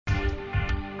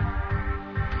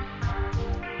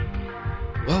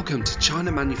Welcome to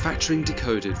China Manufacturing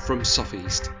Decoded from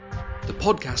Sofeast, the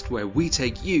podcast where we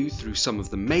take you through some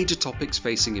of the major topics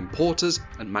facing importers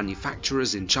and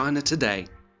manufacturers in China today.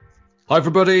 Hi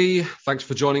everybody, thanks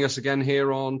for joining us again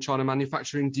here on China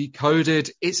Manufacturing Decoded.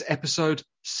 It's episode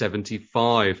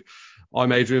 75.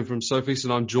 I'm Adrian from Sofeast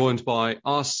and I'm joined by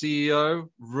our CEO,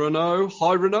 Renaud.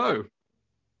 Hi Renaud.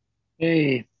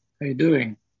 Hey, how you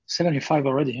doing? 75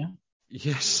 already, huh?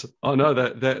 Yes, I know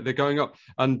they're going up,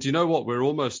 and you know what? We're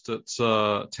almost at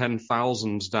 10,000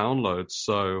 downloads,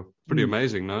 so pretty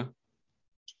amazing, no?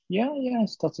 Yeah,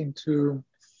 starting to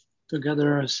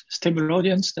gather a stable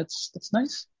audience. That's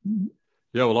nice. Mm-hmm.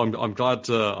 Yeah, well, I'm glad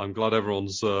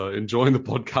everyone's enjoying the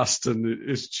podcast and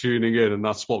is tuning in, and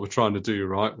that's what we're trying to do,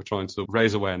 right? We're trying to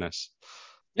raise awareness.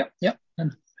 Yep,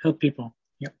 and help people.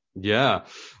 Yep. Yeah,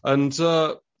 and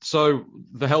so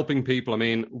the helping people. I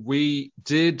mean, we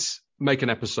did make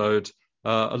an episode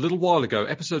a little while ago,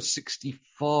 episode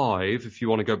 65, if you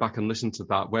want to go back and listen to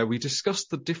that, where we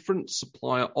discussed the different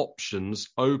supplier options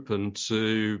open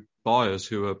to buyers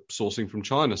who are sourcing from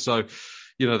China. So,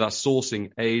 you know, that's sourcing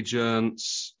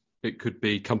agents, it could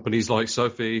be companies like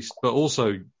Sofeast, but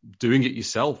also doing it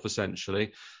yourself,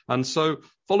 essentially. And so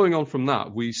following on from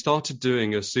that, we started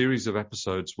doing a series of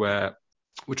episodes where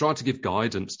we're trying to give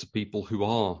guidance to people who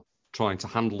are trying to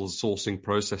handle the sourcing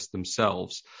process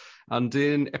themselves. And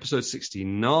in episode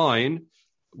 69,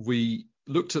 we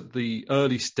looked at the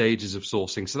early stages of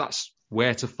sourcing. So that's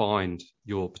where to find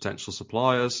your potential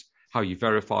suppliers, how you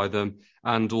verify them,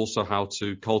 and also how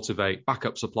to cultivate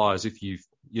backup suppliers if you've,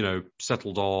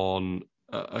 settled on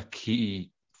a key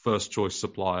first choice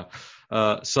supplier.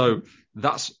 So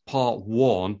that's part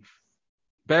one.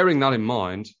 Bearing that in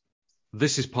mind,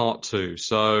 this is part two.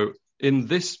 So in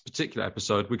this particular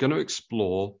episode, we're going to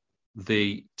explore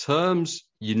the terms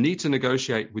you need to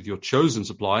negotiate with your chosen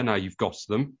supplier, now you've got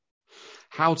them,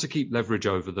 how to keep leverage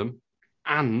over them,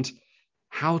 and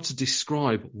how to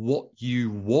describe what you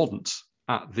want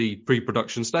at the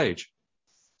pre-production stage.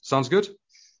 Sounds good?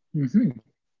 Mm-hmm.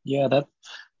 Yeah,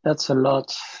 that's a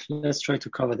lot. Let's try to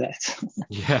cover that.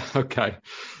 Yeah, okay.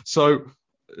 So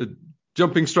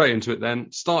jumping straight into it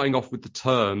then, starting off with the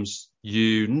terms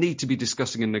you need to be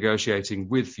discussing and negotiating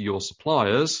with your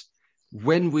suppliers.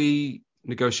 When we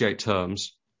negotiate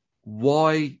terms,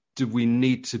 why do we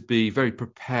need to be very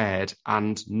prepared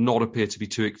and not appear to be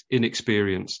too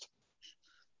inexperienced?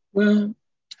 Well,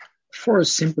 for a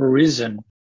simple reason.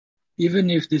 Even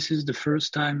if this is the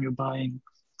first time you're buying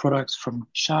products from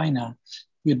China,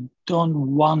 you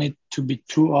don't want it to be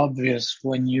too obvious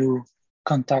when you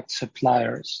contact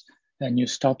suppliers and you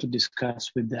start to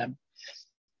discuss with them.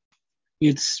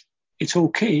 It's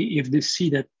okay if they see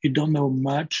that you don't know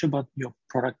much about your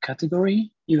product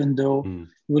category, even though it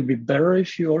would be better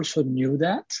if you also knew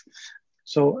that.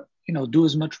 So, do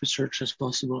as much research as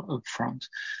possible up front.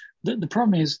 The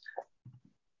problem is,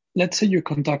 let's say you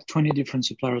contact 20 different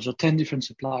suppliers or 10 different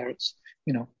suppliers.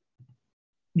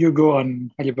 You go on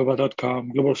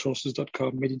Alibaba.com,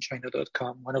 globalsources.com,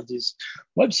 madeinchina.com, one of these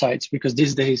websites, because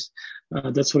these days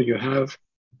that's all you have.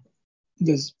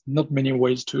 There's not many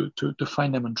ways to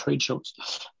find them on trade shows.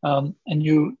 And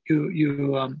you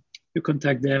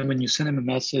contact them and you send them a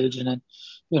message, and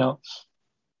then,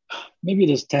 maybe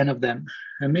there's 10 of them,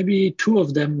 and maybe 2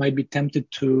 of them might be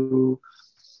tempted to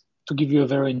give you a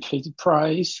very inflated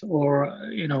price, or,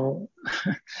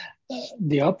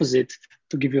 the opposite,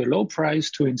 to give you a low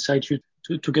price to incite you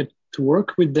to get to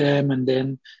work with them, and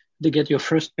then they get your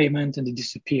first payment and they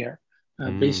disappear.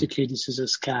 Basically, this is a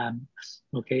scam.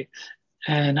 Okay.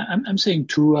 And I'm saying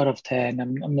 2 out of 10.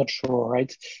 I'm not sure,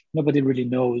 right? Nobody really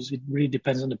knows. It really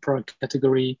depends on the product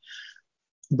category,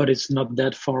 but it's not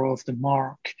that far off the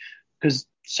mark, because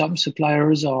some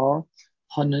suppliers are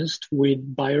honest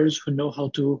with buyers who know how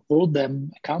to hold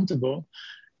them accountable,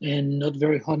 and not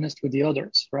very honest with the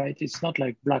others, right? It's not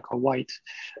like black or white.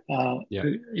 A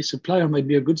supplier might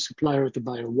be a good supplier to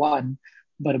buyer 1,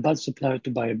 but a bad supplier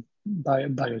to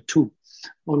buyer 2.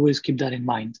 Always keep that in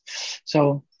mind.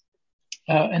 So,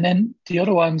 and then the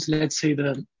other ones, let's say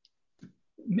 1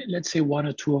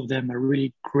 or 2 of them are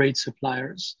really great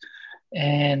suppliers,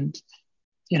 and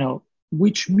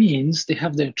which means they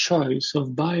have their choice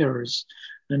of buyers,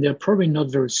 and they're probably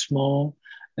not very small,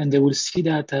 and they will see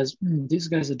that as, these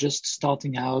guys are just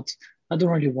starting out. I don't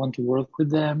really want to work with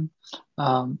them.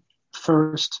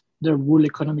 First, their whole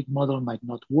economic model might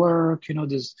not work.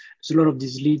 There's a lot of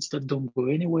these leads that don't go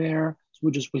anywhere. So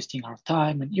we're just wasting our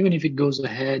time. And even if it goes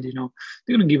ahead, they're going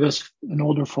to give us an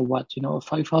order for what?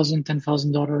 $5,000,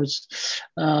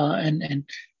 $10,000.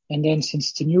 And then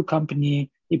since it's a new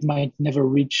company, it might never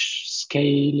reach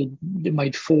scale. They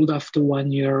might fold after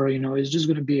 1 year. It's just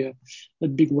going to be a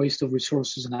big waste of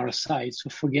resources on our side. So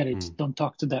forget it. Don't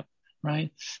talk to them,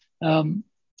 right?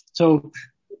 So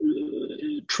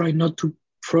try not to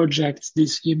project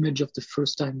this image of the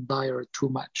first-time buyer too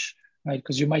much, right?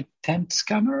 Because you might tempt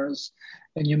scammers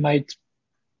and you might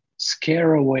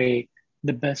scare away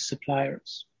the best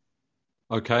suppliers.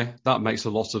 Okay, that makes a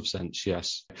lot of sense,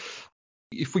 yes.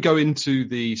 If we go into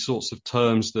the sorts of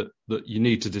terms that you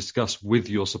need to discuss with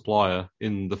your supplier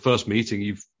in the first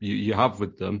meeting you have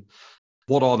with them,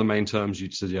 what are the main terms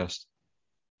you'd suggest?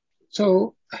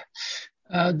 So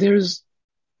there's,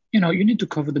 you need to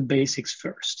cover the basics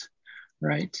first,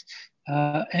 right?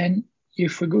 And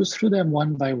if we go through them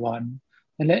one by one,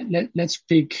 let's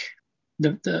pick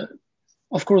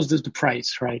of course, there's the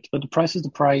price, right? But the price is the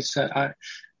price.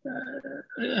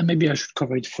 Maybe I should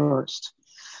cover it first.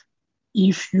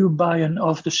 If you buy an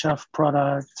off-the-shelf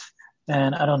product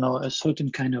and I don't know, a certain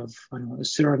kind of, a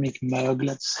ceramic mug,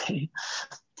 let's say,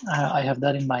 I have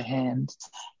that in my hand.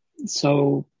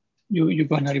 So you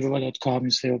go on Alibaba.com,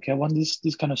 you say, okay, I want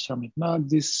this kind of ceramic mug,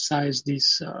 this size,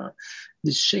 this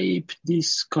shape,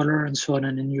 this color, and so on.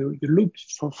 And then you look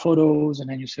for photos, and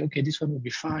then you say, okay, this one will be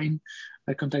fine.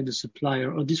 I contact the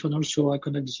supplier, or this one also, I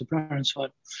contact the supplier, and so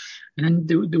on. And then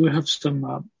they will have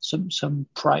some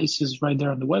prices right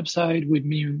there on the website with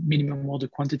minimum order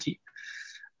quantity.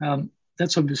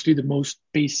 That's obviously the most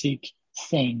basic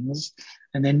things.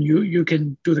 And then you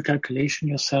can do the calculation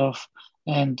yourself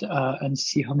and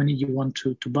see how many you want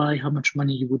to buy, how much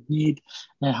money you would need,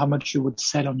 and how much you would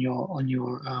sell on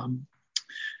your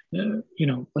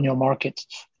market.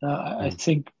 I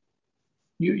think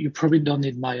you probably don't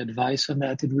need my advice on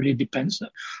that. It really depends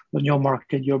on your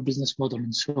market, your business model,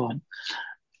 and so on.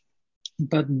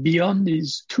 But beyond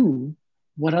these two,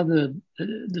 what are the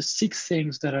 6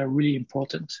 things that are really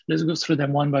important? Let's go through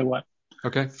them one by one.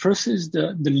 Okay. First is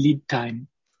the lead time.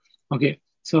 Okay,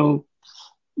 so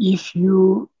if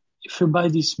you buy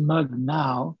this mug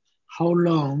now, how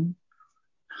long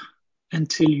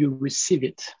until you receive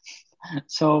it?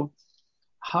 So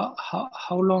how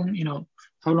long,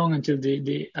 how long until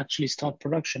they actually start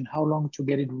production? How long to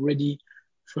get it ready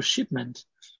for shipment?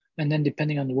 And then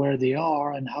depending on where they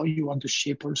are and how you want to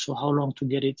ship, also how long to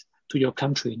get it to your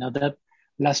country. Now that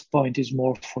last point is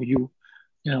more for you,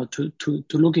 to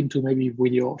look into maybe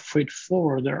with your freight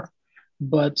forwarder.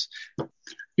 But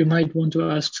you might want to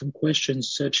ask some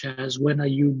questions such as, when are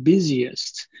you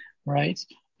busiest, right?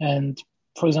 And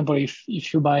for example,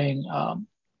 if you're buying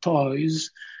toys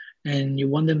and you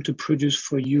want them to produce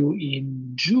for you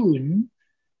in June,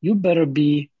 you better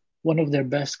be one of their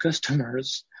best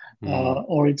customers,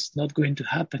 or it's not going to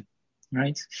happen,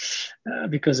 right?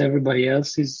 Because everybody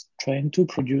else is trying to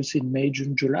produce in May,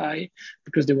 June, July,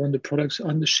 because they want the products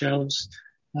on the shelves,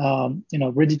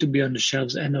 ready to be on the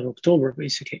shelves end of October,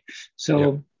 basically.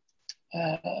 So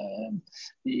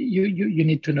you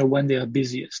need to know when they are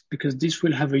busiest, because this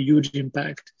will have a huge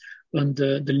impact on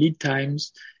the lead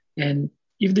times. And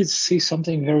if they say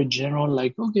something very general,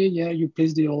 like, okay, yeah, you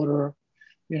place the order,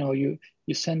 you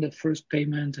send the first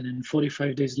payment, and then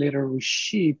 45 days later we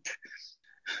ship,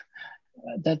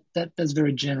 that's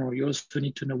very general. You also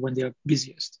need to know when they are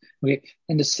busiest. Okay.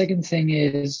 And the second thing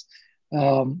is,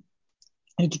 you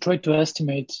need to try to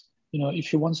estimate,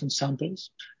 if you want some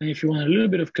samples, and if you want a little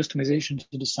bit of customization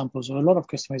to the samples, or a lot of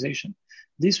customization,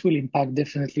 this will impact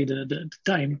definitely the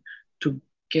time to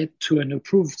get to an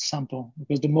approved sample,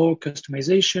 because the more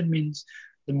customization means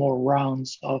the more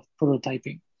rounds of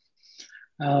prototyping.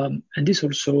 And this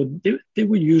also, they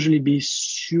will usually be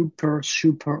super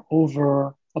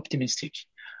over optimistic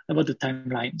about the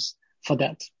timelines for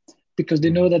that, because they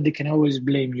know that they can always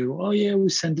blame you. Oh yeah, we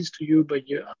sent this to you, but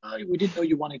we didn't know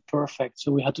you want it perfect,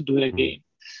 so we had to do it again.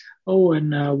 Oh,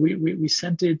 and we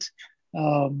sent it,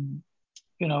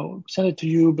 sent it to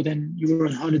you, but then you were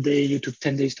on holiday, you took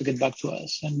 10 days to get back to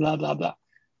us, and blah, blah, blah.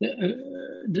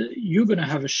 You're going to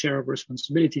have a share of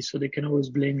responsibility, so they can always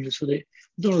blame you. So they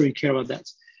don't really care about that.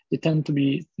 They tend to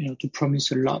be, to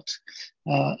promise a lot,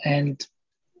 and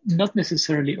not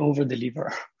necessarily over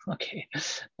deliver. Okay.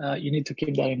 You need to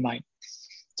keep that in mind.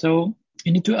 So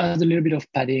you need to add a little bit of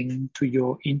padding to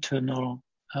your internal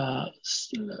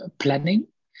planning.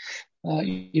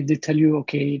 If they tell you,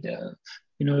 okay,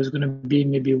 it's going to be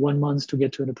maybe 1 month to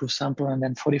get to an approved sample, and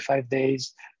then 45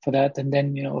 days for that, and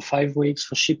then 5 weeks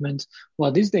for shipment.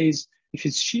 Well, these days, if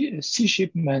it's sea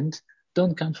shipment,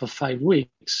 don't count for 5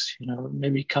 weeks.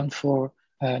 Maybe count for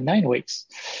 9 weeks.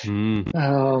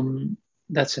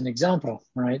 That's an example,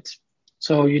 right?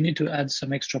 So you need to add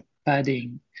some extra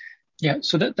padding. Yeah.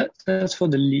 So that's for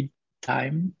the lead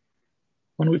time.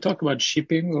 when we talk about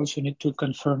shipping, we also need to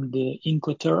confirm the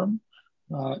Incoterm,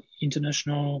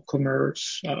 international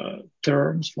commerce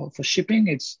terms for shipping.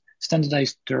 It's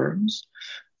standardized terms.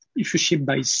 If you ship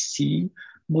by sea,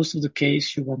 most of the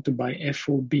case you want to buy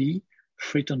FOB,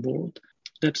 freight on board.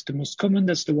 That's the most common.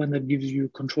 That's the one that gives you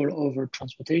control over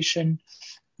transportation.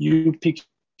 You pick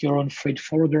your own freight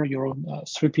forwarder, your own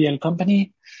 3PL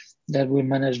company that will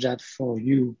manage that for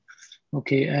you.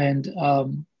 Okay,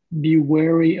 and be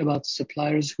wary about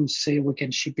suppliers who say we can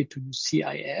ship it to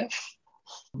CIF.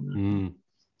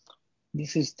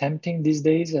 This is tempting these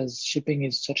days as shipping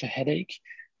is such a headache,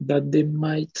 but they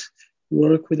might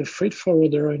work with a freight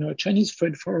forwarder, a Chinese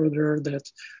freight forwarder that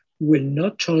will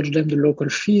not charge them the local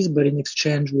fees, but in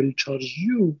exchange will charge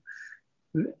you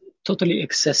totally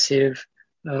excessive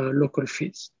local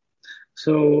fees.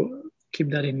 So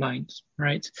keep that in mind,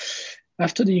 right?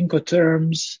 After the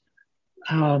Incoterms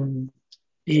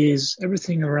is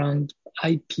everything around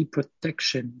IP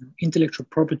protection, intellectual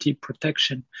property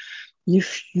protection.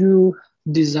 If you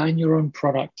design your own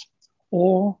product,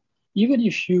 or even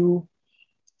if you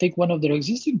take one of their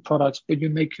existing products, but you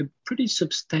make a pretty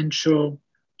substantial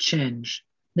change.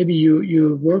 Maybe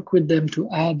you work with them to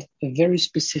add a very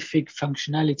specific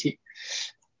functionality.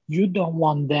 You don't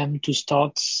want them to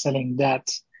start selling that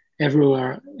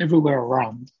everywhere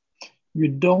around. You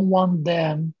don't want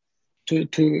them to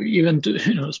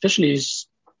especially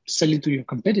sell it to your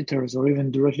competitors or even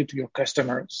directly to your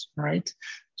customers, right?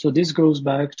 So this goes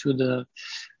back to the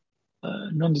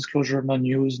non-disclosure,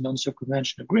 non-use,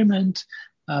 non-circumvention agreement,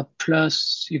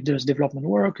 plus if there's development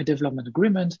work, a development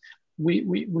agreement.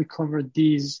 We covered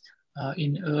these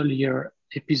in earlier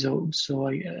episodes, so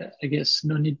I guess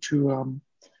no need to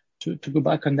go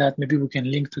back on that. Maybe we can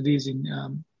link to these in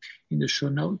the show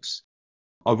notes.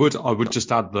 I would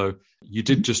just add though, you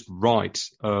did just write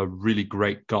a really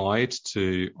great guide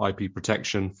to IP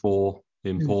protection for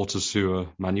importers who are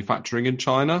manufacturing in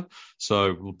China.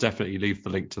 So we'll definitely leave the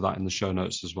link to that in the show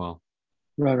notes as well.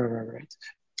 Right.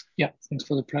 Yeah, thanks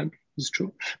for the plug. It's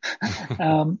true.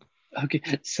 Okay,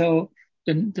 so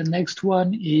the next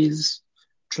one is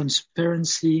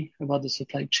transparency about the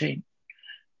supply chain.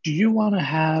 Do you want to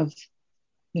have,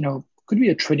 could be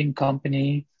a trading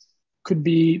company, could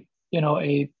be,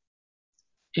 a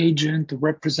agent, a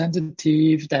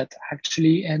representative that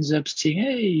actually ends up saying,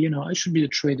 hey, I should be the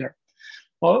trader.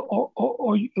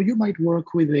 Or you might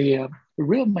work with a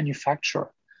real manufacturer,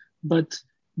 but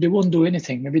they won't do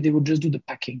anything. Maybe they will just do the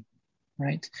packing,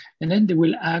 right? And then they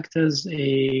will act as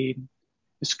a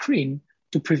screen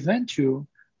to prevent you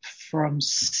from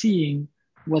seeing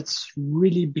what's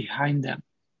really behind them,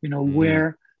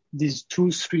 where these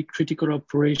 2-3 critical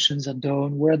operations are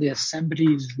done, where the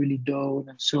assembly is really done,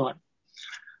 and so on.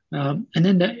 And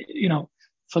then,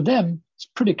 for them, it's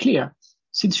pretty clear.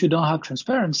 Since you don't have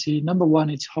transparency, number one,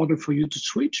 it's harder for you to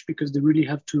switch because they really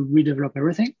have to redevelop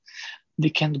everything. They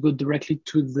can't go directly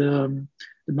to the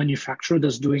manufacturer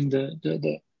that's doing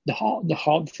the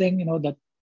hard thing, that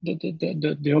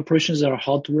the operations are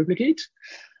hard to replicate.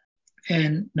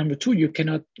 And number two, you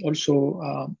cannot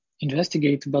also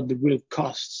investigate about the real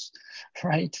costs,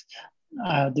 right?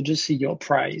 They just see your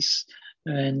price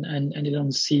and they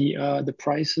don't see the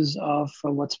prices of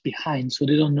what's behind. So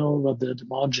they don't know about the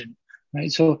margin,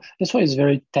 right? So that's why it's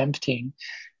very tempting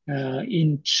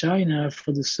in China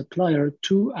for the supplier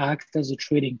to act as a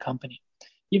trading company.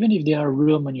 Even if they are a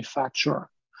real manufacturer,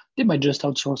 they might just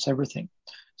outsource everything.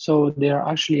 So they are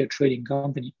actually a trading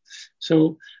company.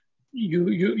 So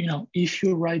if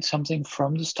you write something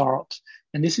from the start,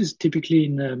 and this is typically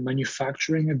in a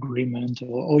manufacturing agreement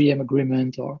or OEM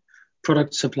agreement or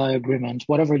product supply agreement,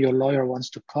 whatever your lawyer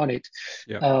wants to call it,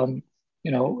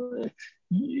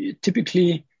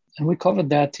 typically, and we covered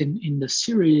that in the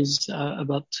series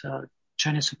about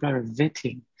Chinese supplier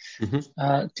vetting.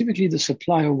 Typically, the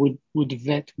supplier would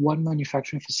vet one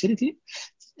manufacturing facility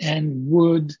and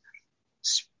would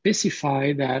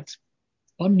specify that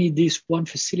only this one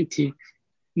facility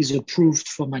is approved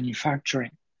for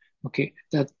manufacturing. Okay,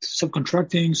 that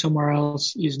subcontracting somewhere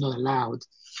else is not allowed.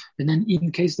 And then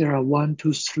in case there are 1,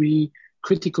 2, 3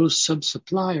 critical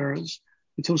sub-suppliers,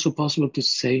 it's also possible to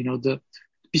say, the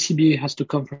PCBA has to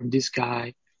come from this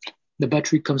guy, the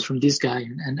battery comes from this guy,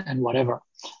 and whatever.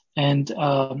 And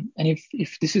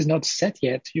if this is not set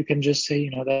yet, you can just say,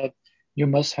 that you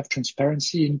must have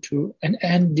transparency into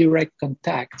and direct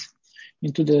contact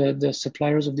into the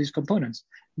suppliers of these components.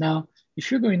 Now,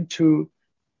 if you're going to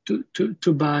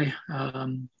buy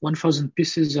 1,000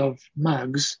 pieces of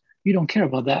mugs, you don't care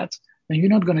about that, and you're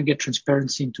not going to get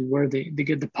transparency into where they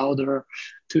get the powder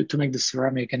to make the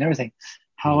ceramic and everything.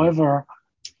 However,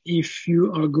 if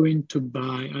you are going to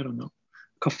buy,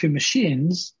 coffee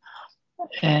machines,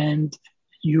 and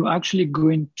you're actually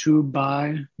going to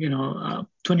buy,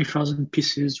 20,000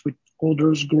 pieces with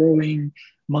orders growing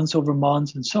month over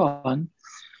month and so on,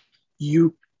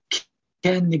 you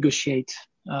can negotiate.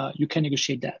 You can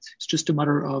negotiate that. It's just a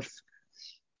matter of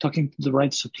talking to the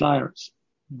right suppliers.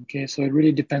 Okay, so it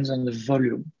really depends on the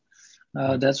volume.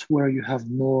 That's where you have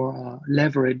more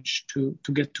leverage to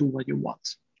get to what you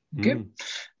want. Okay,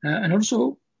 and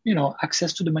also,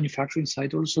 access to the manufacturing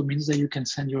site also means that you can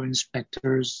send your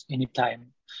inspectors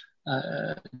anytime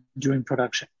during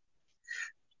production.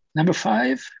 Number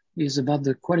 5 is about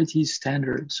the quality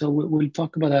standard. So we'll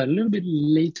talk about that a little bit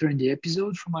later in the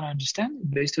episode, from what I understand,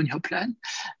 based on your plan.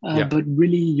 But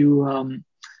really,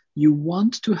 you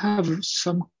want to have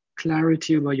some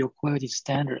clarity about your quality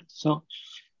standard. So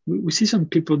we see some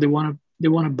people, they want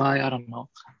to buy, I don't know,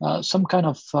 some kind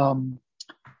of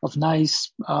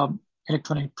nice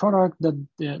electronic product that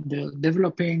they're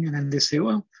developing, and then they say,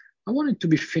 well, I want it to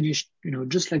be finished,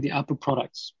 just like the Apple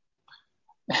products.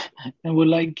 And we're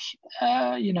like,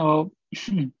 then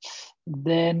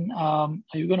are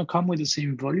you going to come with the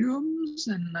same volumes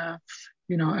and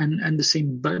and the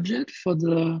same budget for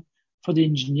the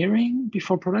engineering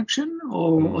before production,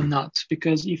 or not?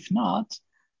 Because if not,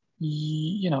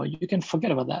 you can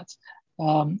forget about that,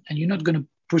 and you're not going to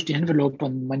push the envelope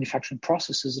on manufacturing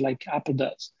processes like Apple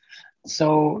does.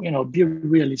 So be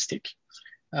realistic.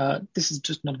 This is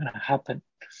just not going to happen.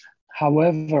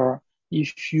 However,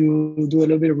 if you do a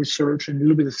little bit of research and a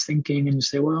little bit of thinking, and you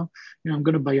say, well, I'm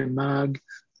going to buy a mug,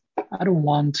 I don't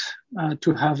want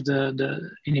to have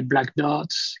any black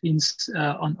dots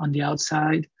on the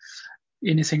outside,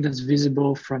 anything that's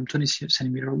visible from 20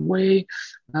 centimeter away.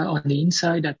 On the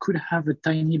inside, I could have a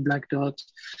tiny black dot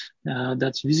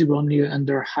that's visible only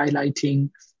under highlighting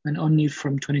and only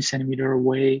from 20 centimeter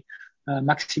away,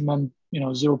 maximum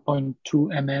 0.2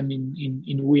 mm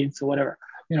in width or whatever,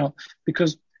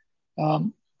 because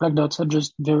black dots are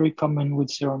just very common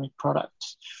with ceramic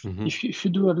products. If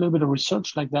you do a little bit of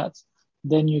research like that,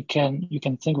 then you can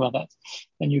think about that,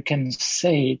 and you can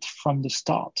say it from the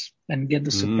start and get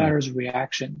the suppliers'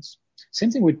 reactions.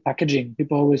 Same thing with packaging.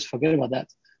 People always forget about that.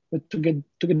 But to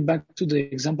get back to the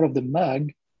example of the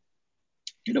mug,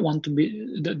 you don't want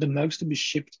the mugs to be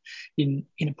shipped in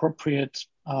inappropriate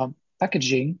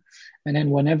packaging, and then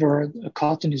whenever a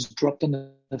carton is dropped on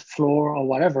the floor or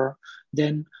whatever,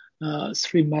 then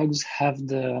 3 mugs have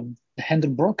the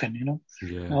handle broken,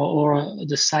 or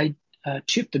the side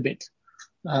chipped a bit,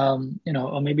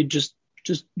 or maybe just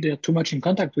they're too much in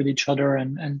contact with each other,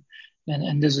 and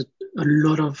there's a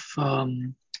lot of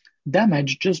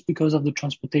damage just because of the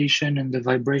transportation and the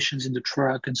vibrations in the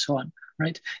truck and so on,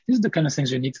 right? These are the kind of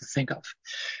things you need to think of.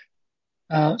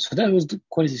 So that was the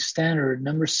quality standard.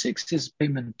 Number 6 is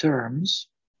payment terms.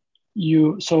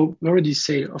 So we already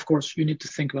say, of course, you need to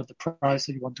think about the price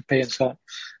that you want to pay and so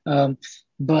on.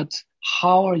 But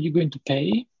how are you going to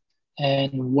pay,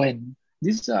 and when?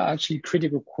 These are actually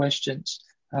critical questions.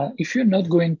 If you're not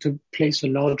going to place a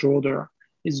large order,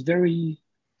 it's very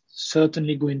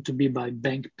certainly going to be by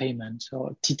bank payment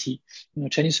or TT.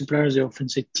 Chinese suppliers, they often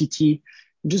say TT.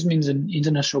 It just means an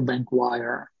international bank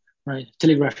wire, right?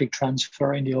 Telegraphic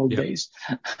transfer in the old days.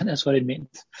 That's what it means.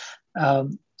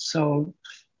 So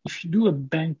if you do a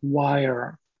bank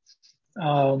wire,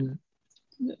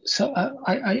 so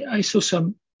I saw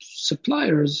some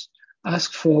suppliers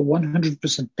ask for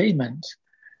 100% payment,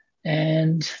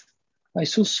 and I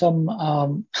saw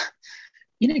some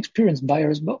inexperienced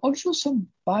buyers, but also some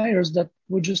buyers that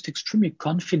were just extremely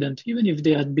confident, even if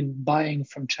they had been buying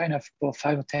from China for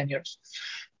 5 or 10 years.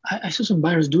 I saw some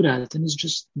buyers do that, and it's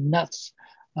just nuts.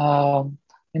 And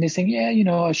they think,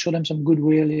 I showed them some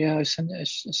goodwill. Yeah, I send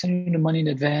you the money in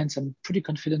advance. I'm pretty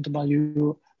confident about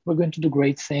you. We're going to do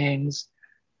great things.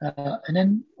 And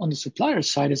then on the supplier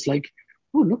side, it's like,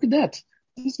 oh, look at that.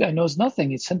 This guy knows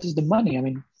nothing. He sent us the money. I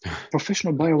mean,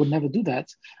 professional buyer would never do that.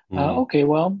 Okay,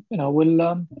 well,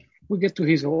 we'll get to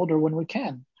his order when we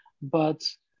can. But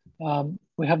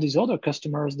we have these other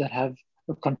customers that have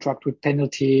a contract with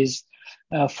penalties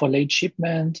for late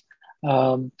shipment,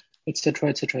 et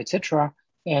cetera,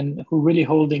 and who are really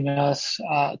holding us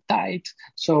tight.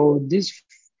 So these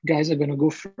guys are going to go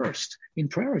first in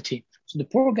priority. So the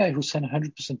poor guy who sent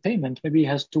 100% payment, maybe he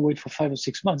has to wait for 5 or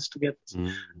 6 months to get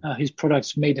his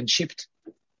products made and shipped.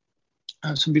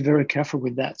 So be very careful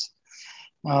with that.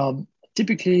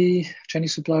 Typically,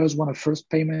 Chinese suppliers want a first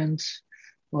payment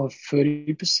of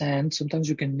 30%. Sometimes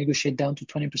you can negotiate down to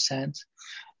 20%,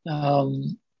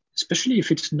 especially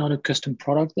if it's not a custom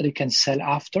product that they can sell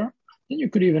after. Then you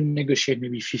could even negotiate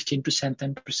maybe 15%,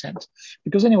 10%.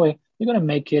 Because anyway, you're going to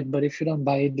make it, but if you don't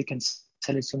buy it, they can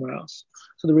sell it somewhere else.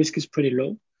 So the risk is pretty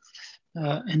low.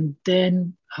 And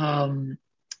then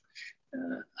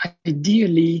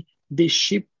ideally, they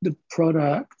ship the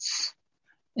products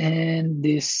and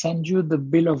they send you the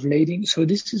bill of lading. So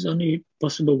this is only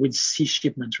possible with sea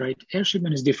shipments, right? Air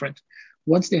shipment is different.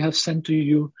 Once they have sent to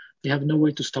you, they have no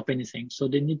way to stop anything. So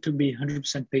they need to be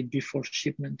 100% paid before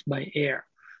shipment by air.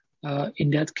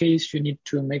 In that case, you need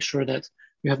to make sure that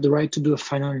you have the right to do a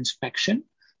final inspection.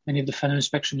 And if the final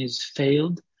inspection is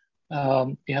failed,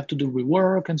 you have to do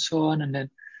rework and so on. And then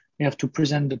you have to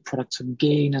present the products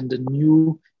again, and the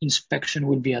new inspection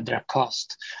will be at their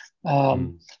cost.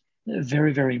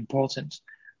 Very, very important.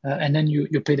 And then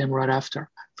you pay them right after.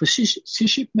 For sea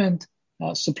shipment,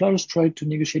 suppliers try to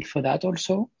negotiate for that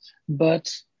also,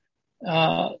 but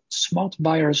smart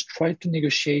buyers try to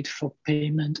negotiate for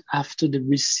payment after they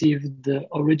receive the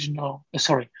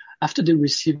after they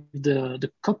receive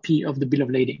the copy of the bill of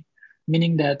lading,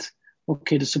 meaning that,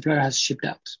 okay, the supplier has shipped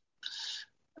out.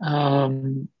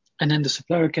 And then the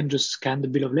supplier can just scan the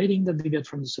bill of lading that they get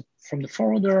from the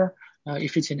forwarder.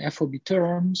 If it's in FOB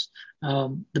terms,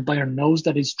 the buyer knows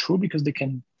that it's true because they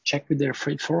can check with their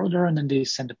freight forwarder, and then they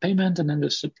send the payment, and then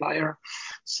the supplier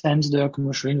sends the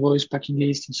commercial invoice, packing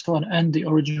list, and so on, and the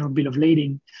original bill of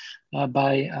lading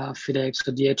by FedEx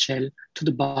or DHL to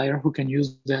the buyer, who can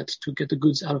use that to get the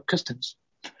goods out of customs.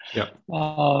 Yeah.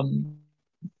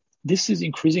 This is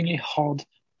increasingly hard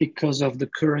because of the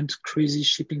current crazy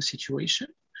shipping situation,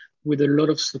 with a lot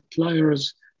of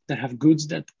suppliers that have goods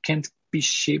that can't be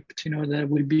shipped, that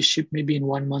will be shipped maybe in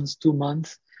 1 month, 2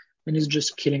 months, and it's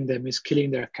just killing them, it's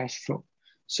killing their cash flow.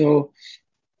 So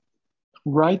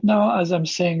right now, as I'm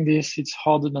saying this, it's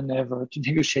harder than ever to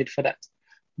negotiate for that.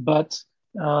 But,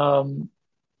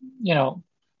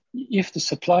 if the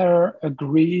supplier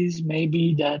agrees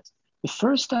maybe that the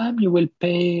first time you will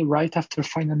pay right after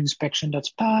final inspection that's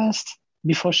passed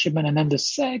before shipment, and then the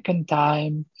second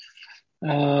time,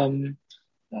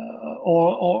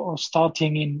 or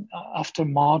starting in after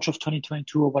March of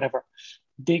 2022 or whatever,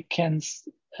 they can,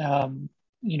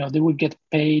 they will get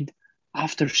paid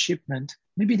after shipment.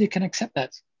 Maybe they can accept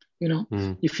that.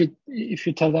 If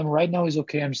you tell them right now is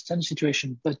okay, I understand the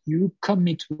situation, but you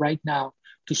commit right now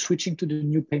to switching to the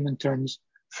new payment terms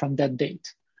from that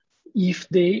date. If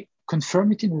they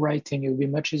confirm it in writing, it will be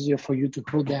much easier for you to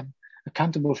hold them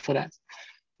accountable for that.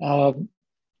 I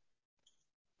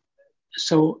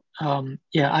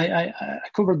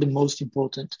covered the most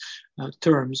important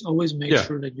terms. Always make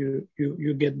sure that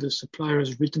you get the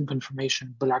supplier's written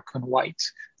confirmation black and white,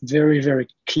 very, very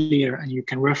clear, and you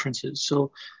can reference it.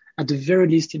 So at the very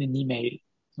least in an email,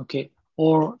 okay,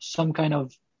 or some kind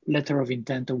of letter of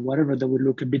intent or whatever that would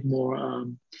look a bit more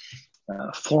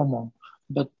formal.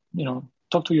 But,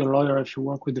 talk to your lawyer if you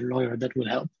work with a lawyer, that will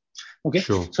help. Okay,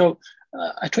 sure. So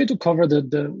I try to cover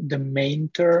the main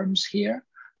terms here.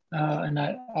 And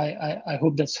I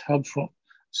hope that's helpful.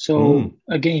 So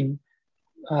again,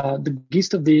 the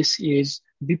gist of this is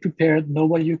be prepared, know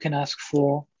what you can ask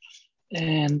for,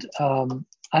 and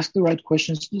ask the right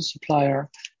questions to the supplier.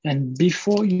 And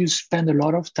before you spend a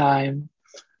lot of time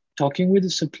talking with the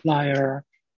supplier,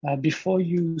 before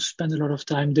you spend a lot of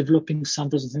time developing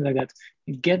samples and things like that,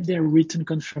 get their written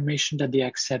confirmation that they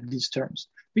accept these terms.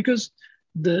 Because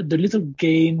the little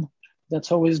game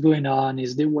that's always going on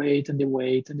is they wait and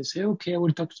they say, okay, I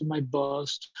will talk to my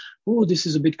boss. Oh, this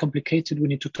is a bit complicated. We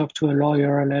need to talk to a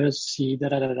lawyer. Let us see,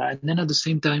 And then at the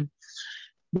same time,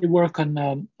 they work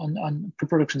on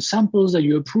pre-production samples that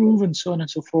you approve and so on and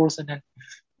so forth. And then,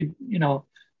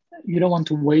 you don't want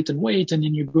to wait, and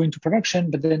then you go into production,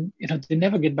 but then, they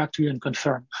never get back to you and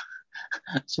confirm.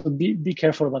 So be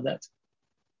careful about that.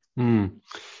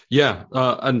 Yeah,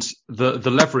 and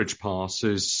the leverage part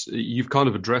is, you've kind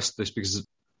of addressed this, because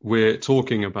we're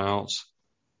talking about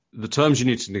the terms you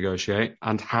need to negotiate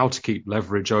and how to keep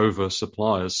leverage over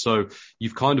suppliers. So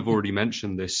you've kind of already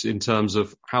mentioned this in terms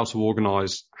of how to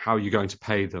organize how you're going to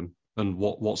pay them and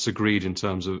what's agreed in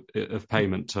terms of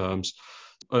payment terms.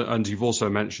 And you've also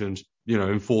mentioned,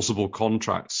 enforceable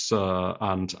contracts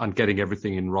and getting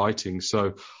everything in writing.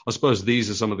 So I suppose these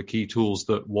are some of the key tools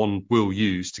that one will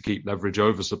use to keep leverage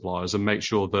over suppliers and make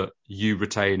sure that you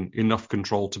retain enough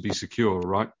control to be secure,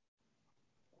 right?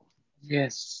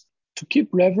 Yes. To keep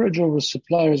leverage over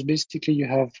suppliers, basically you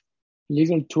have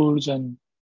legal tools and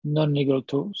non-legal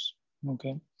tools.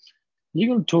 Okay.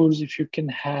 Legal tools, if you can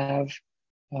have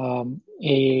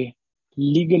a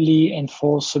legally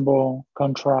enforceable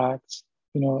contract,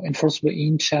 enforceable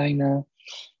in China,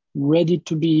 ready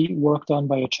to be worked on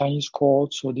by a Chinese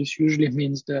court. So this usually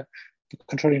means the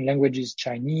controlling language is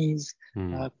Chinese.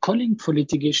 Calling for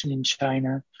litigation in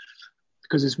China,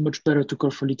 because it's much better to call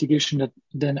for litigation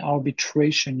than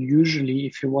arbitration, usually,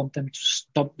 if you want them to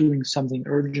stop doing something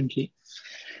urgently.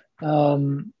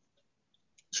 So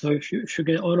if you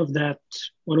get all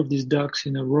of these ducks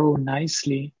in a row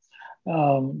nicely,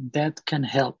 that can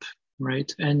help,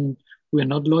 right? And we're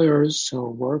not lawyers, so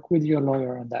work with your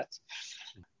lawyer on that.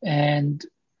 And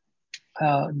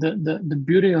the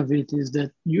beauty of it is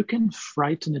that you can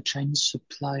frighten a Chinese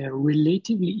supplier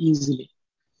relatively easily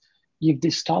if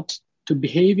they start to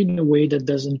behave in a way that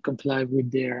doesn't comply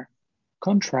with their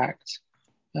contract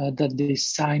that they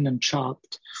sign and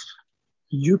chopped.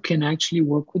 You can actually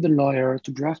work with a lawyer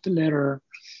to draft a letter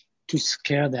to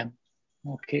scare them.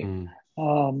 Okay.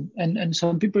 And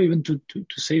some people, even to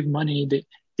save money,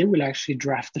 they will actually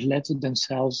draft the letter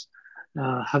themselves,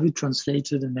 have it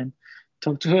translated, and then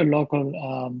talk to a local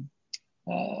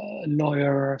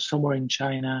lawyer somewhere in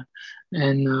China,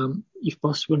 and if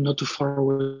possible, not too far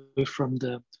away from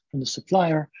the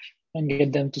supplier, and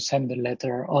get them to send the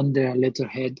letter on their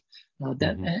letterhead.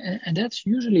 And that's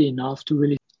usually enough to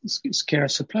really scare a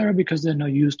supplier because they're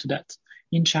not used to that.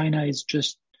 In China,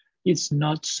 it's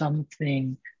not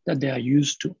something that they are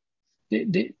used to.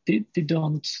 They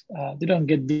don't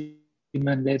get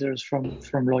demand letters from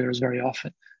lawyers very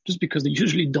often, just because they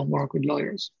usually don't work with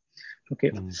lawyers.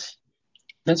 Okay,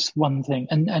 that's one thing.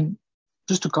 And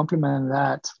just to complement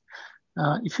that,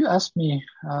 if you asked me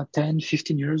 10,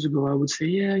 15 years ago, I would say,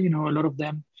 yeah, a lot of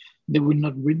them, they will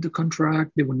not read the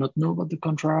contract, they will not know about the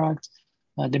contract,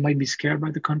 they might be scared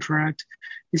by the contract.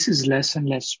 This is less and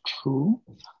less true.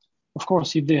 Of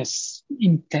course, if they're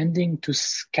intending to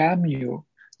scam you,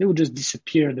 they will just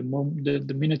disappear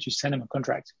the minute you send them a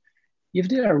contract. If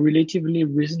they are a relatively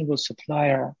reasonable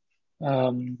supplier,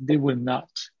 they will not.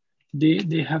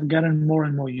 They have gotten more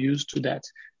and more used to that,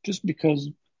 just because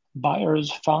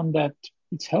buyers found that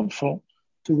it's helpful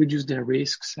to reduce their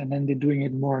risks, and then they're doing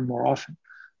it more and more often.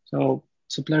 So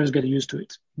suppliers get used to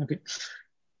it. Okay.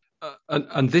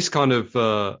 And this kind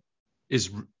of is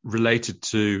related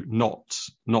to not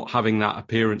having that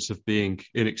appearance of being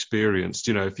inexperienced.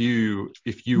 If you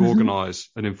organize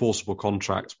an enforceable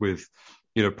contract with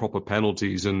proper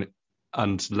penalties and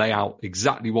lay out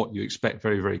exactly what you expect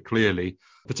very, very clearly,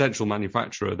 potential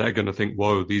manufacturer, they're going to think,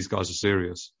 whoa, these guys are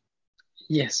serious.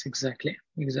 Yes, exactly.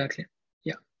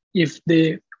 Yeah. If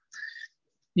they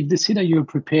see that you're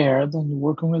prepared and you're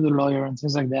working with a lawyer and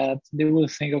things like that, they will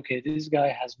think, okay, this guy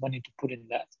has money to put in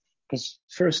that. Because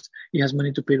first, he has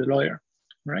money to pay the lawyer,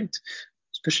 right?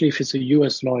 Especially if it's a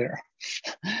US lawyer.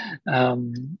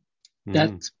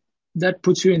 That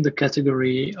puts you in the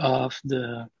category of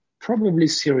the probably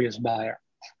serious buyer,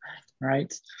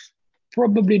 right?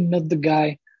 Probably not the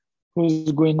guy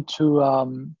who's going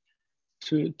to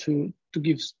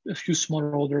give a few small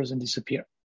orders and disappear.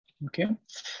 Okay,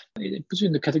 it puts you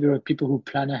in the category of people who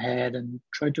plan ahead and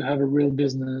try to have a real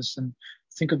business and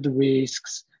think of the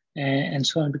risks and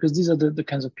so on, because these are the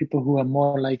kinds of people who are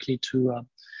more likely to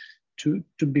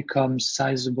become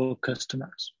sizable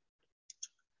customers.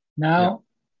 Now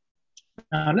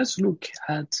let's look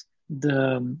at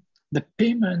the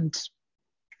payment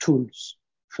tools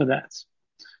for that.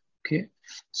 Okay,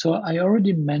 so I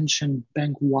already mentioned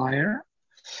bank wire,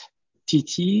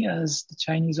 TT, as the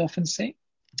Chinese often say.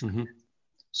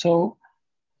 So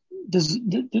there's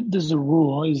a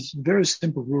rule, is a very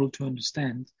simple rule to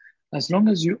understand. As long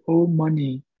as you owe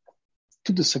money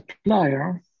to the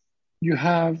supplier, you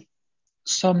have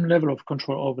some level of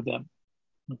control over them.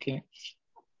 Okay.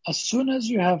 As soon as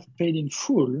you have paid in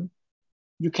full,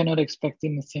 you cannot expect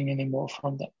anything anymore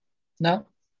from them. Now,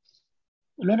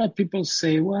 a lot of people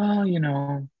say, well,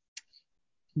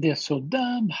 they're so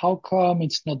dumb. How come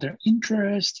it's not their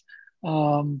interest?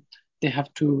 They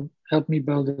have to help me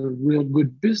build a real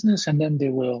good business, and then they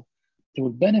will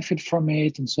benefit from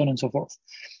it, and so on and so forth.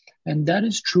 And that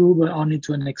is true, but only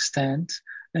to an extent.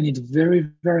 And it very,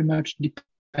 very much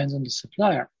depends on the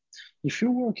supplier. If you're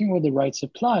working with the right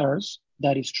suppliers,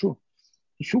 that is true.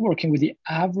 If you're working with the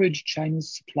average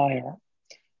Chinese supplier,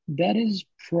 that is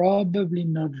probably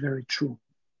not very true.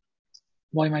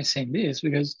 Why am I saying this?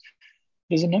 Because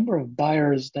there's a number of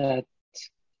buyers that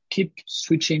keep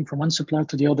switching from one supplier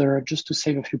to the other just to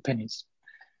save a few pennies.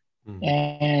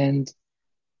 And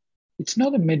it's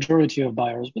not a majority of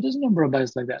buyers, but there's a number of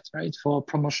buyers like that, right? For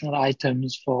promotional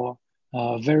items, for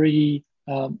very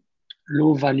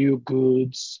low value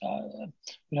goods,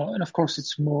 and of course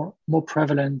it's more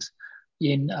prevalent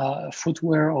in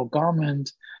footwear or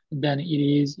garment than it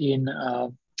is in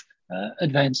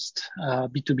advanced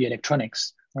B2B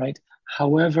electronics, right?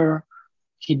 However,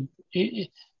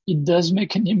 it does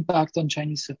make an impact on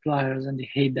Chinese suppliers, and they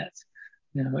hate that,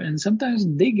 and sometimes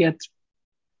they get,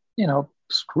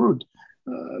 screwed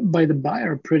by the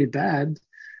buyer pretty bad.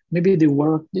 Maybe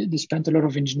they spent a lot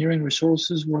of engineering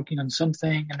resources working on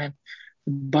something, and then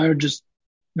the buyer just,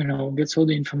 gets all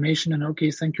the information and okay,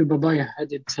 thank you, bye bye. I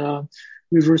had it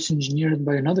reverse engineered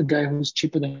by another guy who's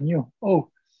cheaper than you. Oh,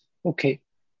 okay.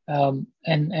 And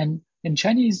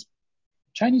Chinese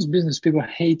business people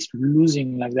hate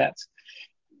losing like that.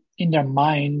 In their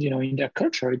mind, in their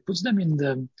culture, it puts them in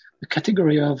the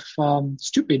category of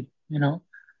stupid.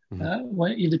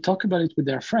 If they talk about it with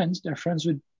their friends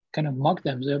would kind of mock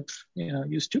them. They're,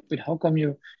 you're stupid. How come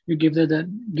you give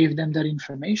them that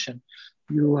information?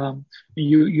 You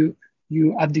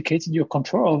abdicated your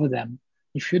control over them.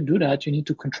 If you do that, you need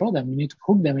to control them. You need to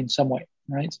hook them in some way,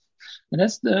 right? And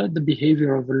that's the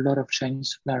behavior of a lot of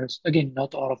Chinese suppliers. Again,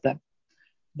 not all of them,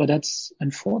 but that's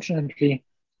unfortunately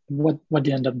what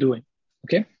they end up doing.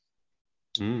 Okay.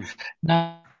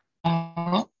 Now,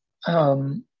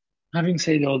 having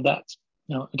said all that,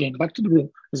 again, back to the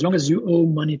rule. As long as you owe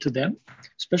money to them,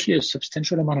 especially a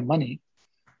substantial amount of money,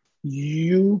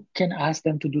 you can ask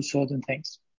them to do certain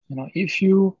things. If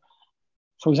you,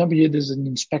 for example, there's an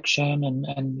inspection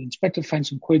and the inspector finds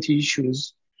some quality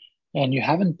issues and you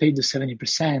haven't paid the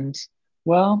 70%,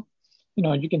 well,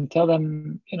 you can tell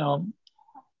them,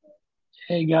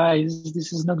 hey guys,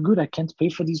 this is not good. I can't pay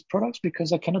for these products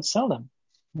because I cannot sell them,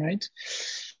 right?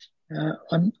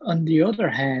 On the other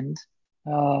hand,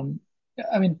 and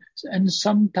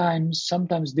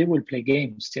sometimes they will play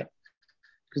games still,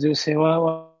 because they will say,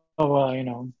 well,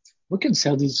 we can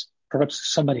sell these products to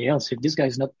somebody else if this guy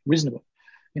is not reasonable.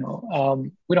 We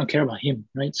don't care about him,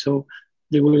 right? So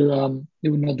they will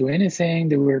not do anything.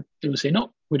 They will say,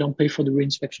 no, we don't pay for the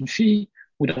reinspection fee.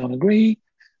 We don't agree,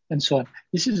 and so on.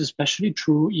 This is especially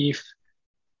true if,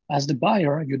 as the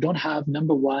buyer, you don't have,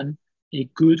 number one, a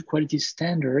good quality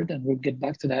standard, and we'll get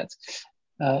back to that.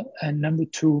 And number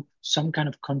two, some kind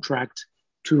of contract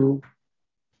to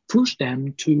push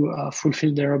them to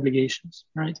fulfill their obligations,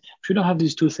 right? If you don't have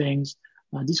these two things,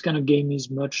 this kind of game is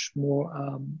much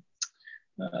more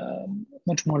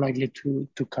likely to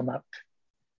come up.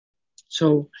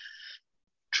 So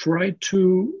try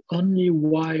to only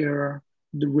wire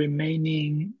the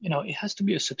remaining, it has to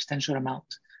be a substantial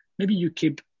amount. Maybe you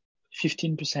keep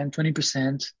 15%,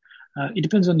 20%. It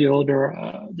depends on the order,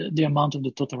 the amount of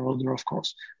the total order, of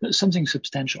course, but something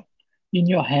substantial in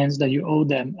your hands that you owe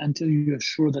them until you're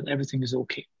sure that everything is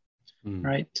okay,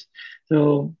 right?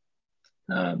 So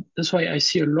that's why I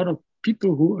see a lot of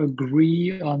people who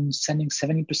agree on sending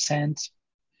 70%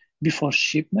 before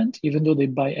shipment, even though they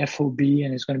buy FOB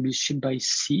and it's going to be shipped by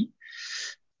sea.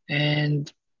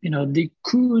 And, they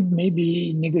could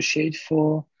maybe negotiate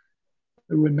for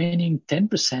the remaining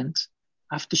 10%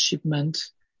 after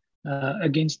shipment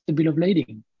against the bill of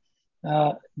lading.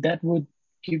 That would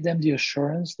give them the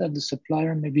assurance that the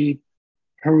supplier maybe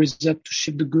hurries up to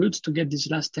ship the goods to get this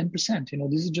last 10%.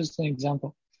 This is just an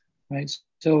example, right?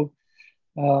 So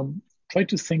try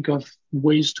to think of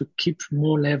ways to keep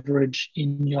more leverage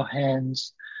in your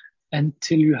hands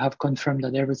until you have confirmed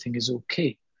that everything is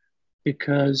okay.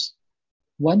 Because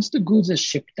once the goods are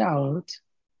shipped out,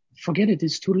 forget it,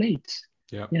 it's too late.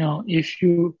 Yeah. If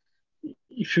you've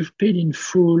paid in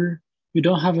full, you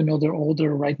don't have another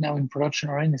order right now in production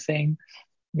or anything,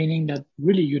 meaning that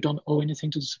really you don't owe anything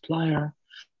to the supplier.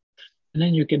 And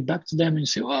then you get back to them and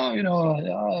say,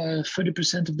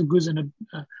 30% of the goods are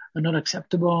not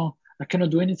acceptable. I cannot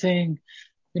do anything.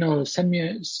 Send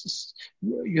me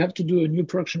you have to do a new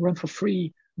production run for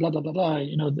free, blah, blah, blah, blah.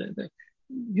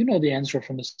 The answer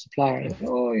from the supplier.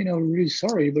 Really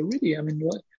sorry, but really,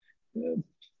 what?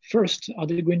 First, are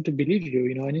they going to believe you?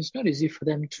 And it's not easy for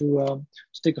them to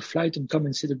take a flight and come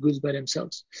and see the goods by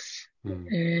themselves.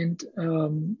 And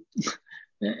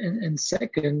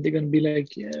second, they're going to be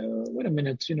like, wait a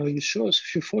minute, you show us a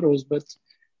few photos, but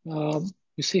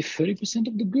you say 30%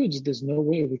 of the goods. There's no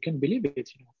way we can believe it.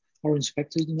 Our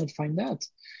inspectors do not find that.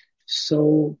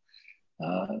 So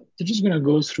they're just going to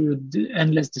go through the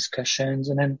endless discussions,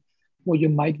 and then what you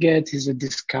might get is a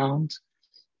discount,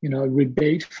 a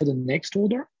rebate for the next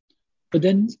order. But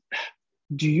then,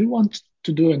 do you want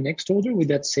to do a next order with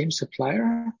that same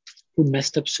supplier who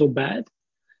messed up so bad?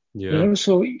 Yeah. And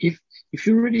also, if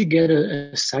you really get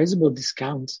a sizable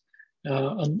discount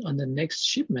on the next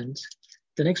shipment,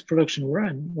 the next production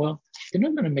run, well, they're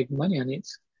not going to make money on it.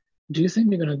 Do you think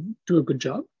they're going to do a good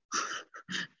job?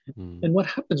 And what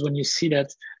happens when you see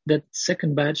that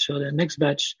second batch or the next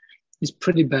batch is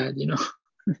pretty bad?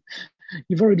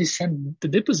 You've already sent the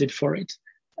deposit for it.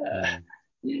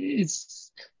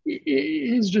 It's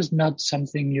just not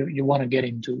something you want to get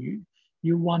into.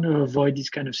 You want to avoid this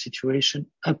kind of situation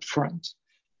up front.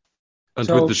 And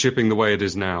with the shipping the way it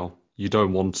is now, you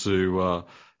don't want to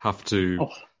have to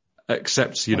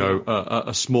accept,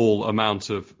 a small amount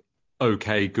of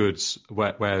okay goods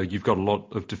where you've got a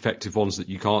lot of defective ones that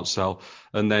you can't sell,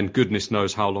 and then goodness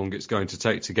knows how long it's going to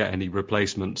take to get any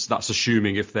replacements. That's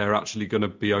assuming if they're actually going to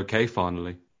be okay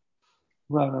finally.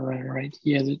 Right.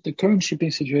 Yeah, the current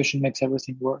shipping situation makes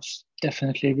everything worse,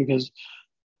 definitely, because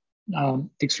it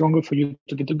takes longer for you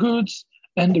to get the goods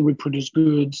and the reproduced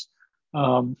goods,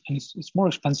 and it's more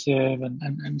expensive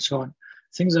and so on.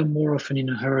 Things are more often in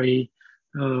a hurry.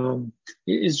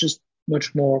 It's just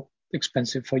much more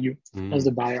expensive for you as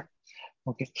the buyer.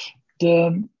 Okay.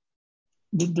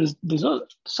 There's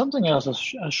something else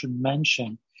I should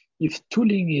mention. If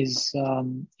tooling is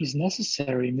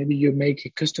necessary, maybe you make a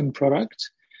custom product,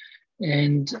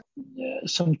 and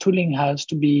some tooling has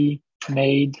to be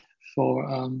made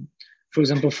for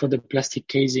example, for the plastic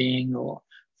casing or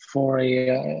for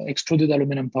a extruded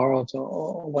aluminum part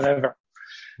or whatever.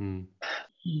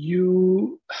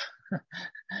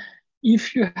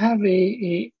 If you have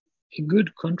a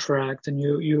good contract and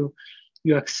you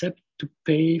accept to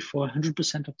pay for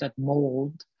 100% of that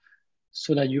mold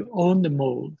so that you own the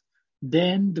mold,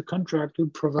 then the contract will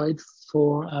provide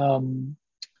for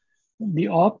the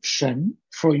option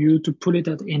for you to pull it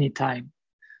at any time,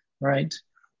 right?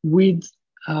 With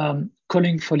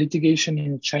calling for litigation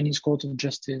in the Chinese Court of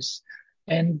Justice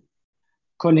and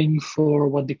calling for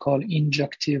what they call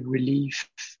injunctive relief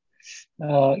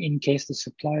in case the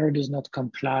supplier does not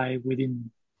comply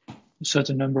within a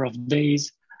certain number of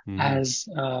days as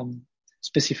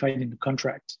specified in the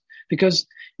contract. Because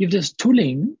if there's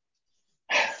tooling,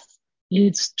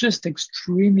 it's just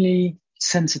extremely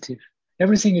sensitive.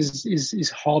 Everything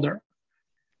is harder.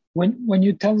 When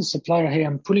you tell the supplier, hey,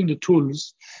 I'm pulling the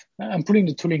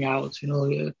tooling out,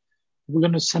 we're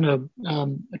going to send a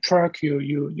truck,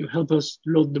 you help us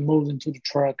load the mold into the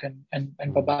truck and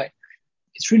bye-bye.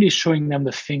 It's really showing them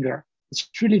the finger. It's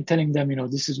really telling them,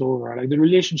 this is over. Like the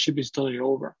relationship is totally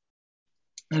over.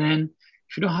 And then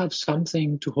if you don't have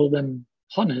something to hold them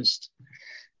honest,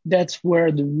 that's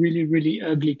where the really, really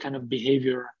ugly kind of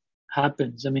behavior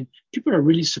happens. I mean, people are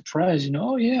really surprised,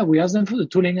 oh yeah, we ask them for the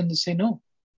tooling and they say no.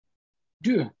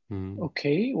 Dude,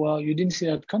 okay, well, you didn't see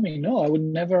that coming. No, I would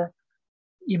never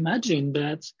imagine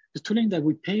that the tooling that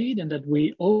we paid and that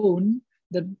we own,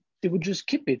 that they would just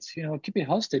keep it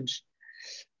hostage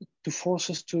to force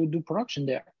us to do production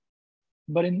there.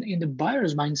 But in the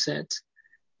buyer's mindset,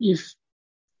 if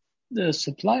the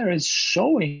supplier is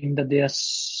showing that they are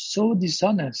so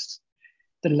dishonest,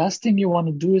 the last thing you want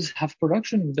to do is have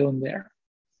production done there,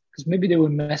 because maybe they will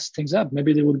mess things up.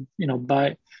 Maybe they will,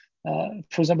 buy,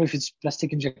 for example, if it's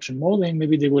plastic injection molding,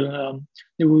 maybe they will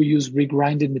use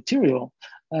regrinded material.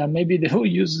 Maybe they will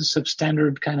use a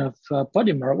substandard kind of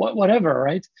polymer, whatever,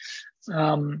 right?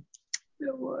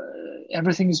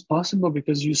 Everything is possible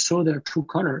because you saw their true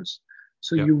colors.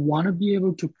 So you want to be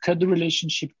able to cut the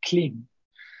relationship clean,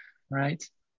 right?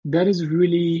 That is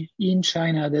really, in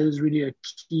China, that is really a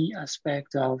key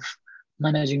aspect of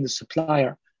managing the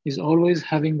supplier, is always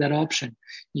having that option.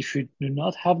 If you do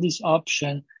not have this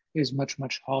option, it's much,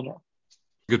 much harder.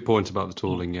 Good point about the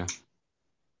tooling, yeah.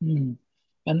 And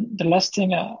the last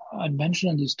thing I'd mention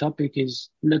on this topic is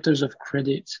letters of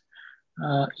credit.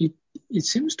 It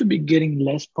seems to be getting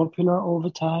less popular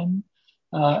over time,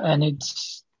 and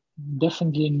it's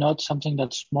definitely not something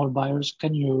that small buyers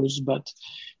can use. But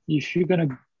if you're going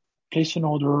to place an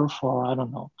order for, I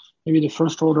don't know, maybe the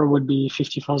first order would be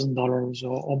 $50,000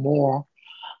 or more,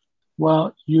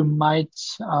 well, you might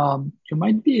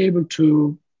be able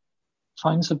to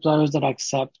find suppliers that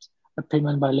accept a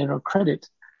payment by letter of credit.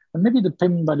 And maybe the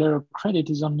payment by letter of credit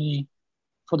is only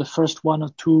for the first one or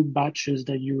two batches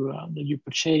that you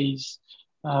purchase,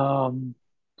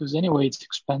 because anyway it's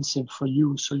expensive for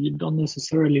you, so you don't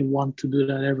necessarily want to do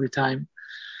that every time.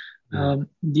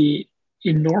 The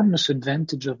enormous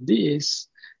advantage of this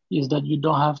is that you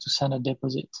don't have to send a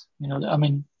deposit.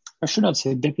 I should not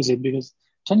say deposit because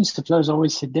Chinese suppliers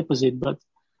always say deposit, but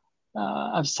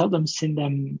I've seldom seen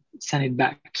them send it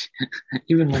back,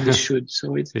 even when they should.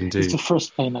 So it's the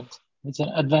first payment. It's an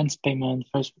advance payment,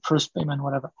 first payment,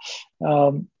 whatever.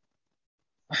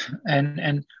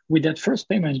 And with that first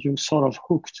payment, you're sort of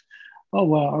hooked. Oh,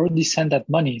 well, I already sent that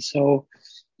money. So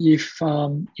if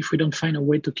we don't find a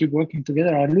way to keep working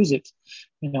together, I lose it,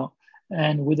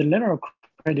 And with a letter of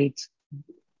credit,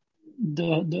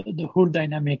 the whole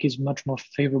dynamic is much more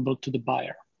favorable to the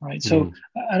buyer, right? So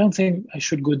I don't think I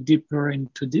should go deeper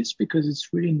into this because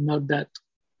it's really not that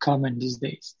common these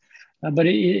days. But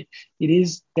it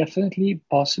is definitely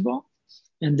possible.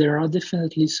 And there are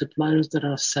definitely suppliers that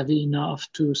are savvy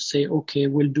enough to say, okay,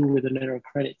 we'll do with a letter of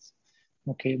credit.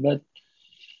 Okay, but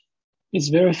it's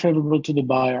very favorable to the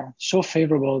buyer. So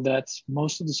favorable that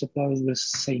most of the suppliers will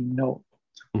say no.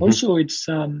 Mm-hmm. Also, it's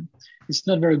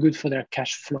not very good for their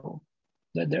cash flow,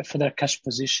 for their cash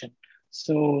position.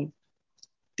 So,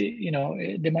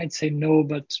 they might say no,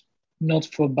 but not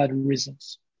for bad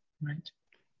reasons, right?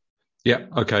 Yeah,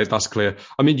 okay, that's clear.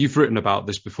 I mean, you've written about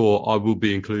this before. I will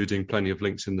be including plenty of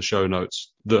links in the show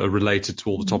notes that are related to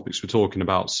all the topics we're talking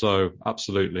about. So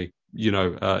absolutely,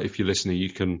 if you're listening, you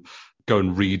can go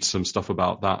and read some stuff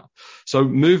about that. So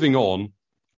moving on.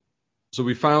 So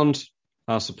we found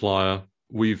our supplier.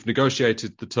 We've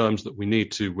negotiated the terms that we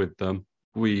need to with them.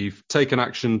 We've taken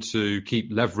action to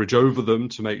keep leverage over them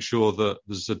to make sure that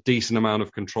there's a decent amount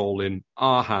of control in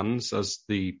our hands as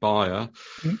the buyer.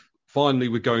 Mm-hmm. Finally,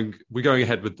 we're going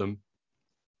ahead with them.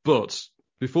 But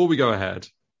before we go ahead,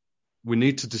 we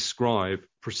need to describe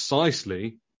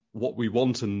precisely what we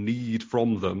want and need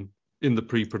from them in the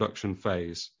pre-production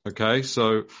phase. Okay,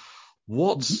 so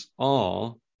what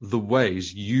are the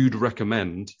ways you'd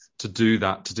recommend to do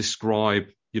that, to describe,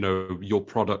 your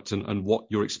product and what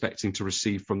you're expecting to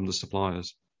receive from the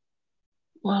suppliers?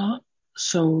 Well,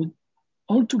 so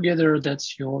altogether,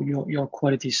 that's your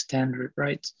quality standard,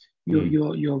 right?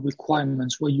 Your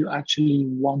requirements, what you actually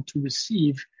want to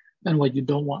receive and what you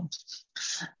don't want.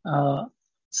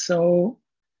 So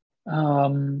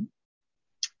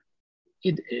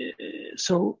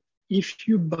if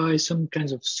you buy some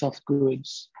kinds of soft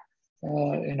goods,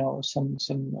 some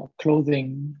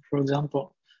clothing, for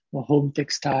example, or home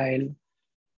textile,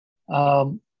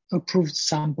 approved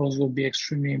samples will be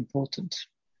extremely important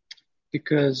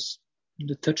because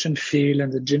the touch and feel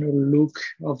and the general look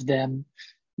of them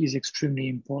is extremely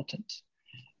important.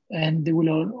 And they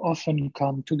will often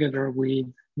come together with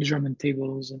measurement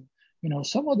tables and,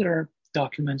 some other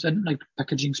documents and like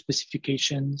packaging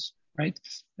specifications, right?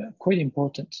 Quite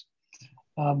important.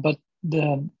 But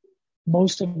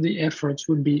most of the efforts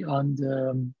will be on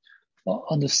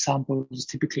the samples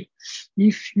typically.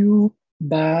 If you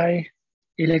buy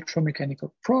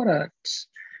electromechanical products,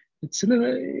 it's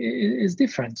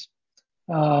different.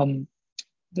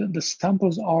 The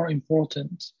samples are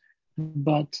important,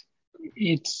 but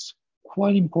it's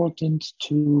quite important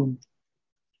to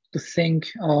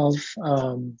think of,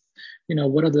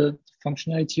 what are the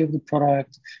functionality of the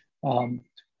product,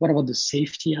 what about the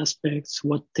safety aspects,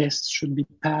 what tests should be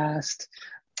passed,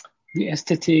 the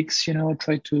aesthetics,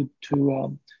 try to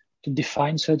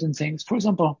define certain things. For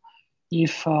example,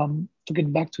 if to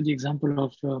get back to the example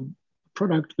of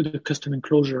product with a custom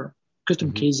enclosure,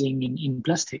 custom casing in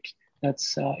plastic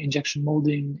that's injection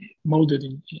molded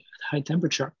at high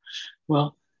temperature.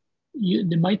 Well,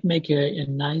 they might make a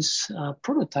nice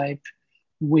prototype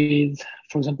with,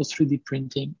 for example, 3D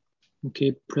printing.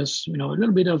 Okay, plus a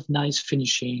little bit of nice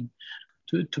finishing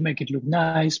to make it look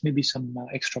nice, maybe some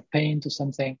extra paint or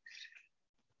something,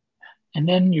 and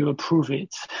then you approve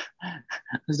it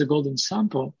as the golden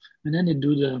sample, and then they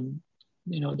do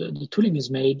the tooling is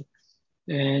made,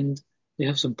 and they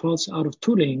have some parts out of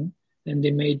tooling, and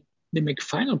they make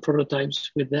final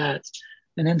prototypes with that,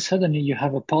 and then suddenly you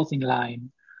have a parting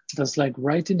line that's like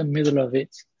right in the middle of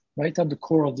it, right at the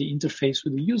core of the interface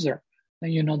with the user,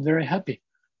 and you're not very happy.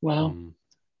 Well,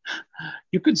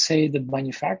 you could say the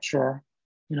manufacturer,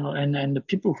 and the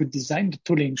people who designed the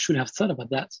tooling should have thought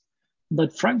about that.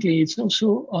 But frankly, it's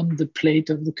also on the plate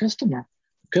of the customer.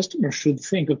 The customer should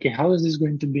think, okay, how is this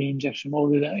going to be injection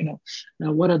molded?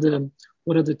 Now what are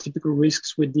the typical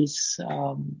risks with this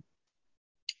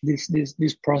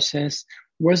this process?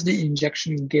 Where's the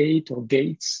injection gate or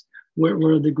gates? Where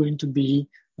are they going to be?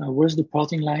 Where's the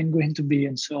parting line going to be,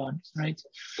 and so on, right?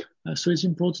 So it's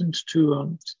important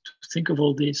to think of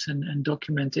all this and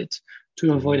document it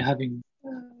to avoid having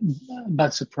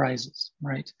bad surprises,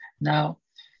 right? Now,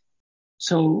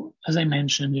 so as I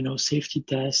mentioned, safety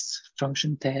tests,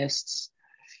 function tests,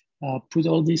 put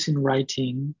all this in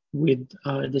writing with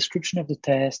a description of the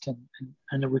test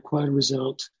and a required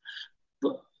result.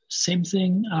 But same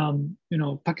thing,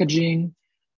 packaging,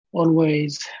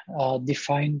 always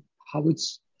define how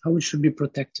it should be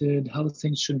protected, how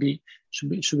things should be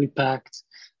packed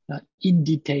in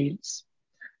details,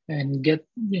 and get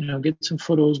some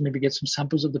photos, maybe get some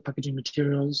samples of the packaging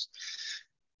materials,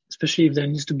 especially if there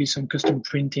needs to be some custom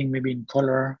printing, maybe in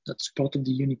color. That's part of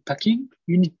the unit packing.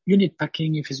 Unit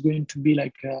packing, if it's going to be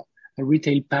like a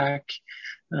retail pack,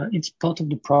 it's part of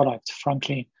the product.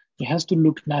 Frankly, it has to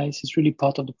look nice. It's really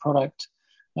part of the product.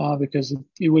 Because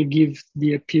it will give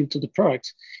the appeal to the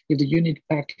product. If the unit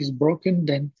pack is broken,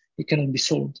 then it cannot be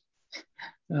sold.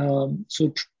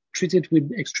 So treat it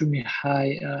with extremely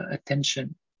high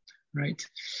attention, right?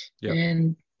 Yeah.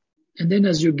 And then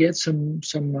as you get some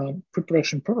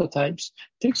pre-production prototypes,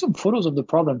 take some photos of the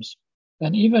problems,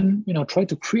 and even try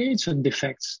to create some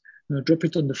defects. Drop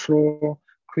it on the floor,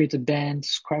 create a dent,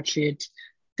 scratch it,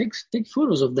 take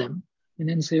photos of them, and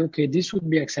then say, okay, this would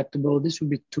be acceptable. This would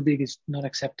be too big. It's not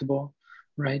acceptable,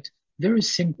 right? Very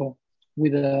simple,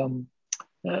 with a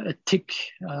tick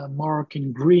mark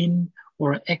in green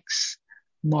or an X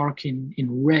mark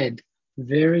in red.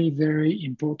 Very, very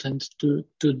important to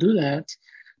do that,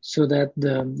 so that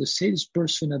the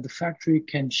salesperson at the factory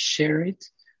can share it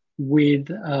with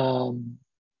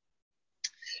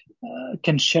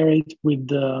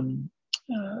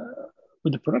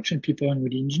the production people and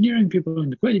with the engineering people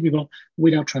and the quality people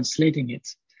without translating it.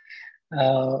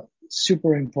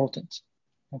 Super important.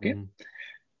 Okay. Mm-hmm.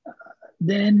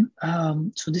 Then,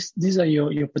 so these are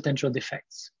your potential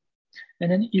defects.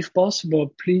 And then if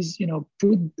possible, please,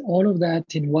 put all of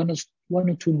that in one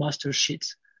or two master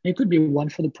sheets. It could be one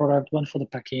for the product, one for the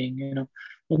packing,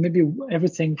 or maybe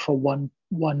everything for one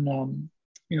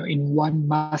in one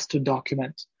master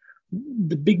document.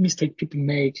 The big mistake people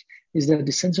make is that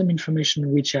they send some information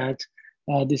in WeChat,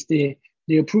 they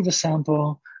approve a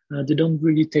sample, they don't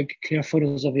really take clear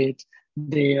photos of it.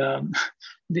 They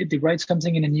write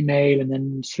something in an email, and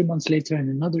then 3 months later in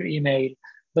another email,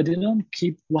 but they don't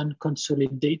keep one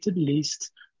consolidated list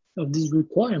of these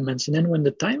requirements. And then when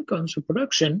the time comes for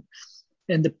production,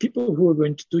 and the people who are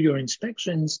going to do your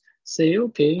inspections say,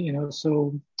 okay,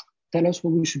 so tell us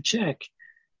what we should check.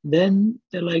 Then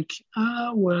they're like,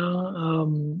 yeah,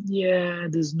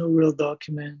 there's no real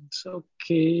document.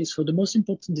 Okay, so the most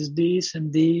important is this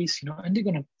and this, and they're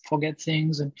going to forget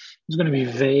things, and it's going to be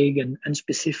vague and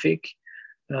unspecific.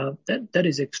 That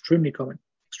is extremely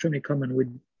common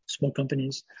with small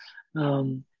companies.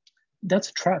 That's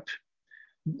a trap,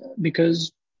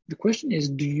 because the question is,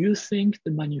 do you think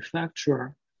the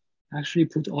manufacturer actually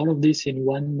put all of this in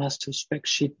one master spec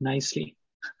sheet nicely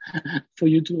for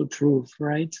you to approve,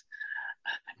 right?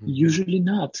 Mm-hmm. Usually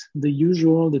not.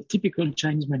 The typical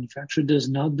Chinese manufacturer does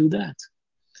not do that.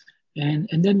 And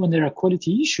then when there are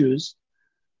quality issues,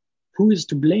 who is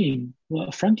to blame?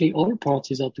 Well, frankly, all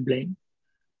parties are to blame.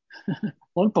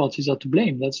 All parties are to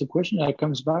blame. That's a question that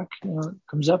comes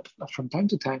up from time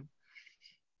to time.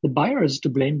 The buyer is to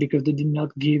blame because they did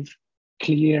not give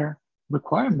clear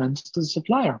requirements to the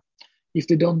supplier. If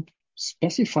they don't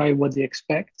specify what they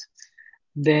expect,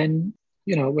 then,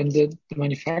 when the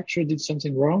manufacturer did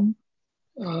something wrong,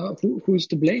 who is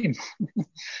to blame?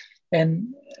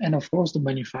 and of course, the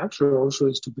manufacturer also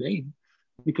is to blame,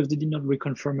 because they did not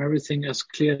reconfirm everything as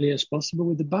clearly as possible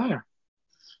with the buyer.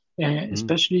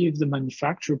 Especially if the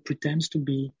manufacturer pretends to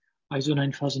be ISO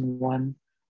 9001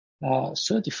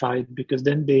 certified, because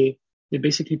then they're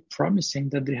basically promising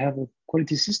that they have a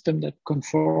quality system that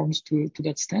conforms to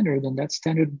that standard, and that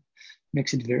standard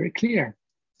makes it very clear.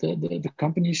 The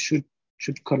company should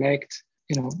collect,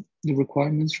 the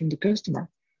requirements from the customer,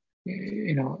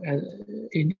 in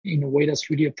a way that's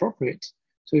really appropriate.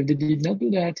 So if they did not do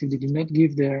that, if they did not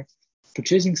give their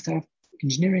purchasing staff,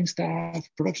 engineering staff,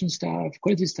 production staff,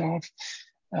 quality staff,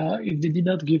 if they did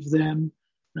not give them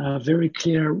very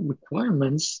clear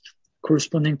requirements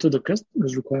corresponding to the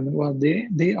customer's requirement, well,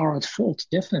 they are at fault,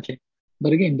 definitely.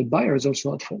 But again, the buyer is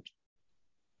also at fault.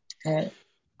 I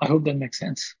hope that makes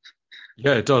sense.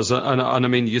 Yeah, it does. And I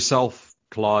mean, yourself,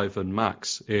 Clive, and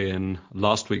Max in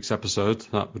last week's episode,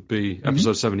 that would be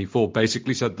episode 74,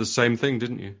 basically said the same thing,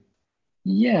 didn't you?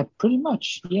 Yeah, pretty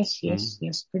much. Yes,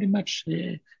 pretty much.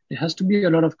 There has to be a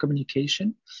lot of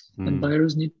communication, and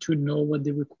buyers need to know what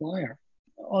they require.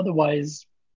 Otherwise,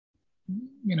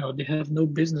 they have no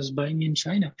business buying in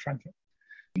China, frankly.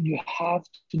 You have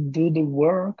to do the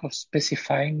work of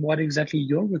specifying what exactly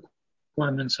your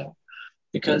requirements are.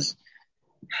 Because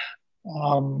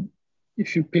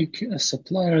if you pick a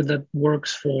supplier that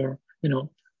works for,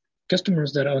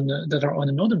 customers that are on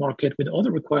another market with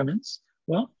other requirements,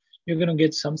 well, you're going to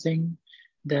get something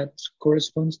that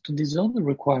corresponds to these other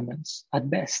requirements at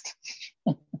best.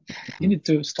 You need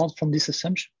to start from this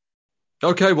assumption.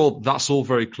 Okay, well, that's all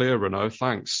very clear, Renaud.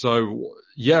 Thanks. So,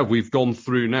 yeah, we've gone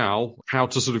through now how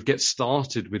to sort of get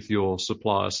started with your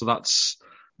supplier. So that's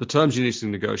the terms you need to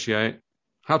negotiate,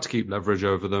 how to keep leverage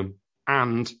over them,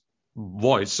 and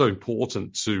why it's so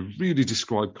important to really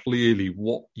describe clearly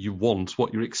what you want,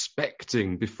 what you're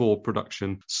expecting before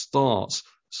production starts.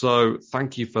 So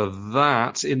thank you for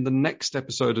that. In the next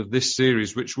episode of this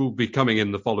series, which will be coming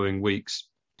in the following weeks,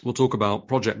 we'll talk about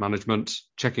project management,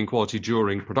 checking quality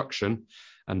during production,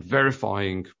 and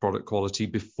verifying product quality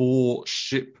before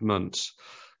shipment.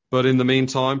 But in the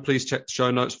meantime, please check the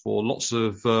show notes for lots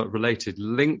of related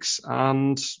links.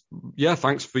 And yeah,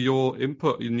 thanks for your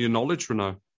input and your knowledge,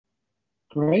 Renaud.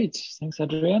 Great. Thanks,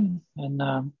 Adrian.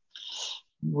 And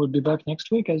we'll be back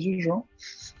next week as usual.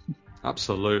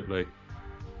 Absolutely.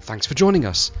 Thanks for joining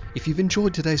us. If you've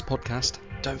enjoyed today's podcast,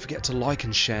 don't forget to like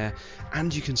and share,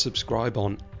 and you can subscribe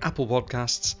on Apple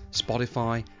Podcasts,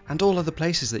 Spotify, and all other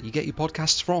places that you get your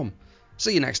podcasts from.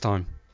 See you next time.